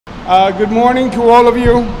Good morning to all of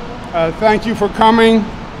you. Thank you for coming.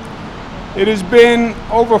 It has been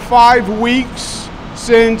over 5 weeks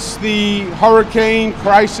since the hurricane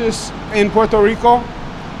crisis in Puerto Rico,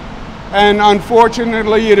 and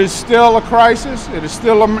unfortunately it is still a crisis. It is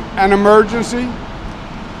still an emergency.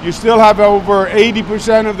 You still have over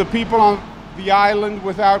 80% of the people on the island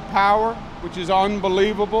without power, which is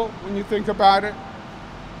unbelievable when you think about it.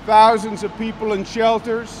 Thousands of people in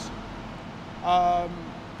shelters,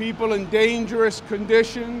 people in dangerous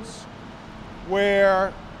conditions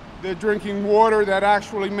where they're drinking water that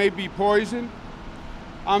actually may be poisoned.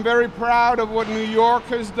 I'm very proud of what New York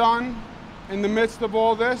has done in the midst of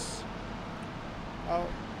all this.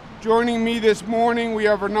 Joining me this morning, we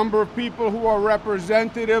have a number of people who are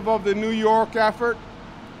representative of the New York effort,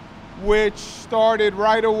 which started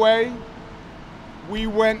right away. We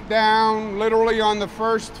went down literally on the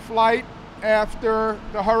first flight after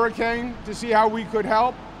the hurricane to see how we could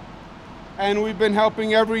help, and we've been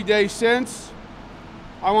helping every day since.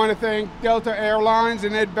 I want to thank Delta Airlines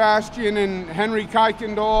and Ed Bastian and Henry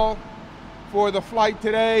Kuykendall for the flight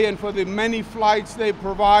today and for the many flights they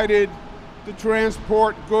provided to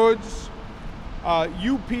transport goods.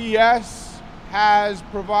 UPS has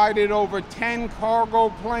provided over 10 cargo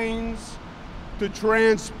planes to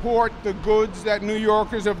transport the goods that New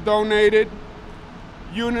Yorkers have donated.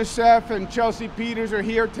 UNICEF and Chelsea Peters are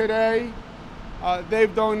here today.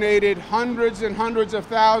 They've donated hundreds and hundreds of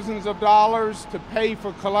thousands of dollars to pay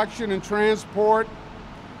for collection and transport.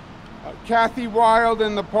 Kathy Wild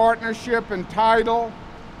and the Partnership and Tidal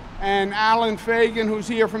and Alan Fagan, who's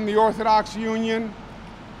here from the Orthodox Union,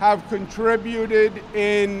 have contributed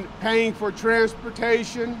in paying for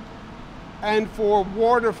transportation and for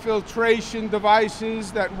water filtration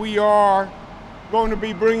devices that we are going to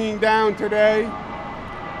be bringing down today.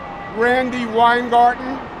 Randy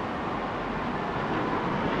Weingarten.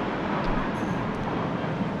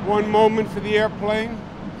 One moment for the airplane.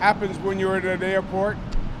 Happens when you're at an airport.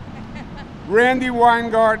 Randy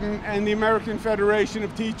Weingarten and the American Federation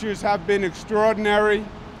of Teachers have been extraordinary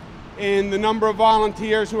in the number of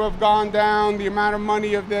volunteers who have gone down, the amount of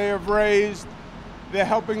money they have raised. They're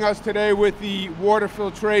helping us today with the water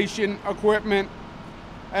filtration equipment.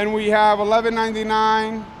 And we have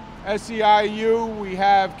 1199 SEIU. We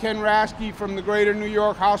have Ken Rasky from the Greater New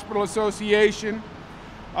York Hospital Association.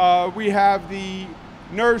 We have the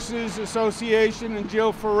Nurses Association and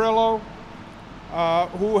Jill Ferrillo,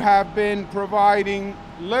 who have been providing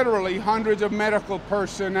literally hundreds of medical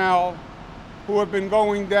personnel who have been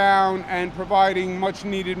going down and providing much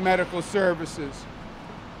needed medical services.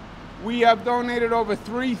 We have donated over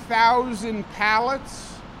 3,000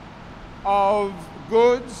 pallets of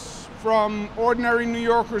goods from ordinary New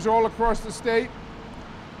Yorkers all across the state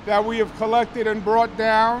that we have collected and brought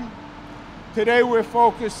down. Today we're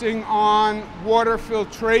focusing on water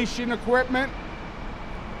filtration equipment,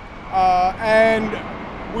 and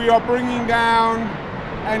we are bringing down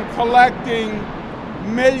and collecting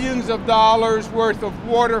millions of dollars worth of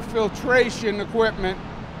water filtration equipment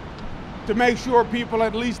to make sure people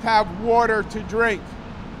at least have water to drink.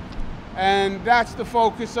 And that's the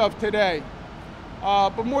focus of today.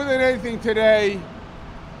 But more than anything today,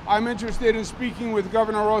 I'm interested in speaking with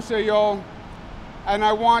Governor Rosselló, and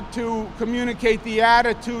I want to communicate the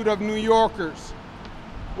attitude of New Yorkers,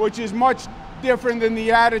 which is much different than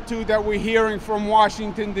the attitude that we're hearing from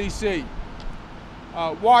Washington, D.C.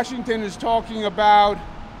 Washington is talking about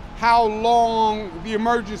how long the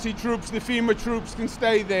emergency troops, the FEMA troops, can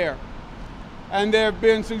stay there. And there have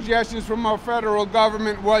been suggestions from our federal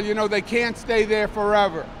government, well, you know, they can't stay there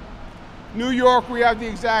forever. New York, we have the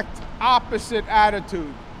exact opposite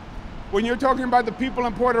attitude. When you're talking about the people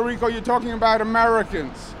in Puerto Rico, you're talking about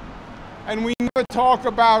Americans. And we never talk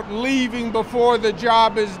about leaving before the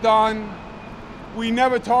job is done. We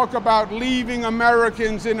never talk about leaving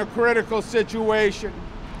Americans in a critical situation.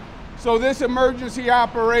 So this emergency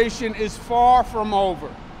operation is far from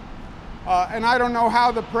over. And I don't know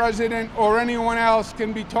how the president or anyone else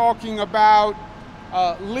can be talking about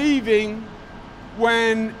leaving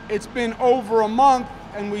when it's been over a month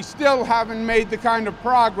and we still haven't made the kind of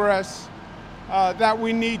progress that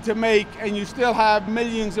we need to make, and you still have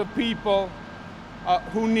millions of people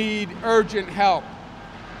who need urgent help.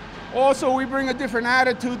 Also, we bring a different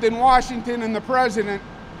attitude than Washington and the president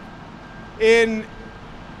in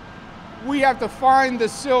we have to find the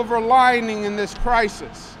silver lining in this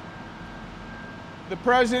crisis. The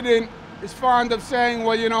president is fond of saying,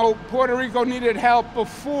 well, you know, Puerto Rico needed help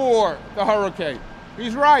before the hurricane.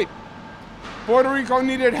 He's right. Puerto Rico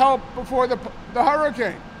needed help before the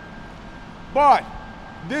hurricane. But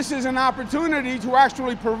this is an opportunity to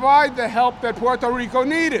actually provide the help that Puerto Rico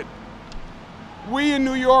needed. We in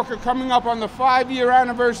New York are coming up on the 5-year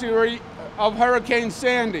anniversary of Hurricane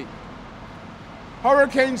Sandy.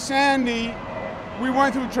 Hurricane Sandy, we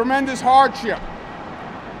went through tremendous hardship.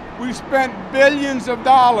 We spent billions of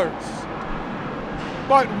dollars.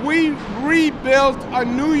 But we rebuilt a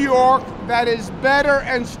New York that is better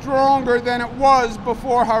and stronger than it was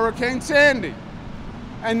before Hurricane Sandy.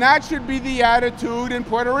 And that should be the attitude in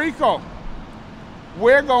Puerto Rico.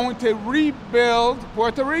 We're going to rebuild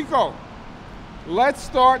Puerto Rico. Let's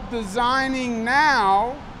start designing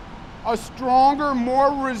now a stronger,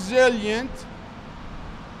 more resilient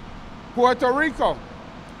Puerto Rico.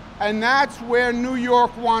 And that's where New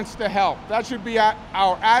York wants to help. That should be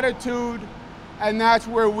our attitude, and that's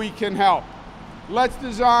where we can help. Let's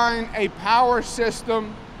design a power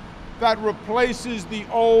system that replaces the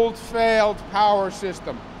old, failed power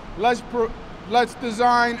system. Let's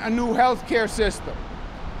design a new healthcare system.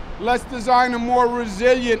 Let's design a more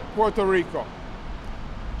resilient Puerto Rico.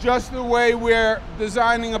 Just the way we're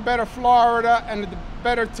designing a better Florida and a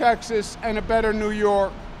better Texas and a better New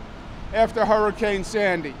York after Hurricane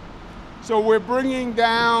Sandy. So we're bringing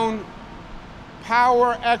down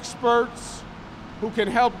power experts who can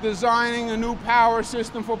help designing a new power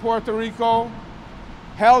system for Puerto Rico,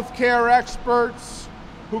 healthcare experts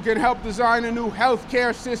who can help design a new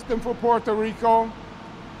healthcare system for Puerto Rico.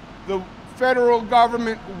 The federal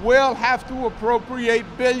government will have to appropriate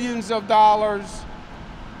billions of dollars.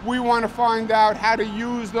 We want to find out how to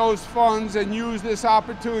use those funds and use this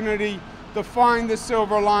opportunity to find the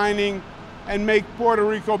silver lining and make Puerto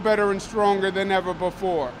Rico better and stronger than ever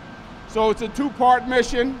before. So it's a two-part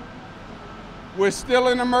mission. We're still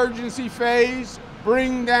in emergency phase.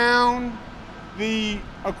 Bring down the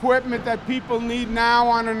equipment that people need now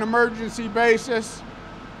on an emergency basis.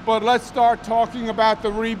 But let's start talking about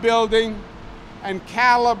the rebuilding and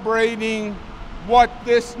calibrating what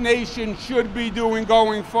this nation should be doing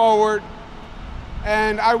going forward.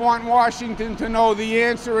 And I want Washington to know the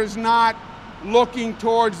answer is not looking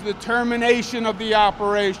towards the termination of the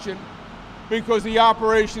operation, because the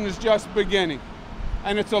operation is just beginning.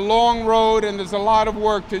 And it's a long road and there's a lot of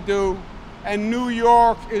work to do. And New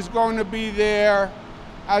York is going to be there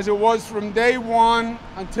as it was from day one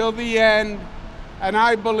until the end. And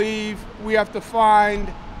I believe we have to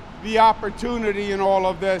find the opportunity in all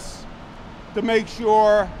of this to make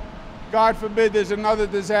sure, God forbid there's another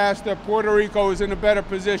disaster, Puerto Rico is in a better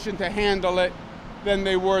position to handle it than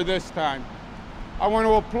they were this time. I want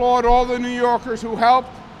to applaud all the New Yorkers who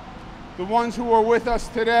helped, the ones who are with us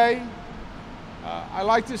today. I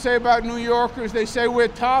like to say about New Yorkers, they say we're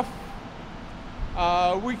tough.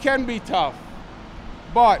 We can be tough.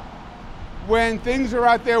 But when things are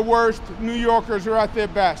at their worst, New Yorkers are at their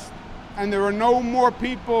best. And there are no more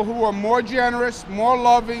people who are more generous, more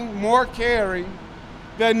loving, more caring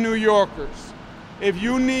than New Yorkers. If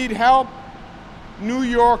you need help, New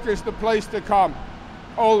York is the place to come,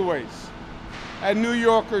 always. And New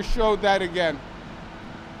Yorkers showed that again.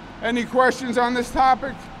 Any questions on this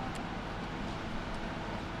topic?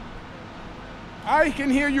 I can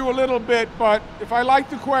hear you a little bit, but if I like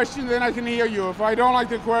the question, then I can hear you. If I don't like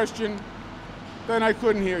the question, then I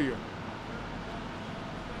couldn't hear you.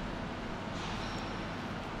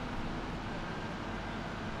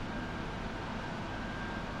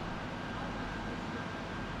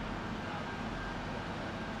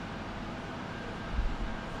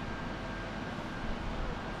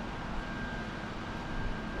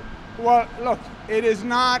 Well, look, it is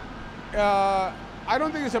not, I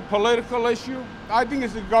don't think it's a political issue. I think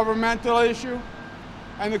it's a governmental issue.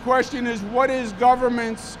 And the question is, what is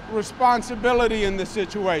government's responsibility in this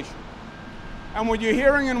situation? And what you're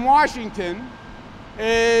hearing in Washington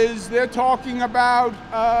is they're talking about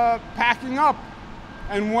packing up.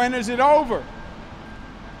 And when is it over?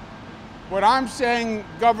 What I'm saying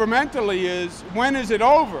governmentally is, when is it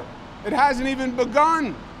over? It hasn't even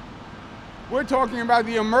begun. We're talking about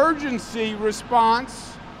the emergency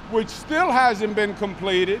response, which still hasn't been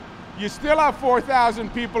completed. You still have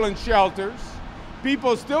 4,000 people in shelters.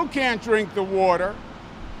 People still can't drink the water.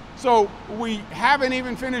 So we haven't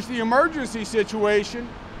even finished the emergency situation.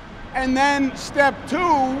 And then step two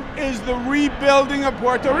is the rebuilding of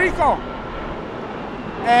Puerto Rico.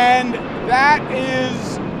 And that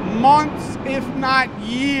is months, if not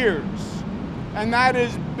years. And that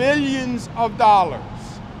is billions of dollars.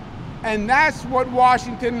 And that's what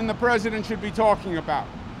Washington and the president should be talking about.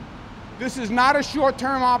 This is not a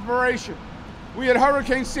short-term operation. We had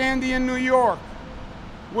Hurricane Sandy in New York.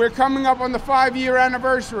 We're coming up on the 5-year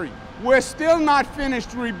anniversary. We're still not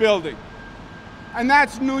finished rebuilding. And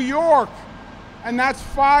that's New York. And that's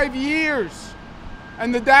 5 years.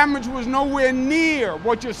 And the damage was nowhere near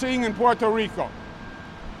what you're seeing in Puerto Rico.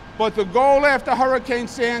 But the goal after Hurricane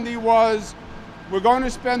Sandy was, we're going to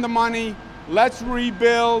spend the money, let's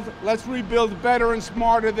rebuild better and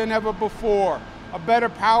smarter than ever before. A better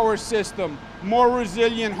power system, more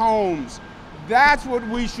resilient homes. That's what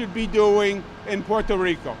we should be doing in Puerto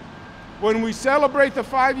Rico. When we celebrate the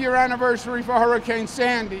 5-year anniversary for Hurricane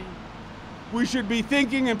Sandy, we should be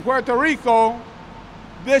thinking in Puerto Rico,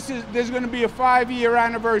 there's going to be a 5-year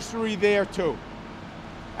anniversary there too.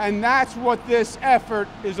 And that's what this effort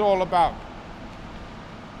is all about.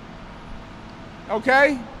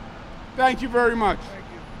 Okay? Thank you very much.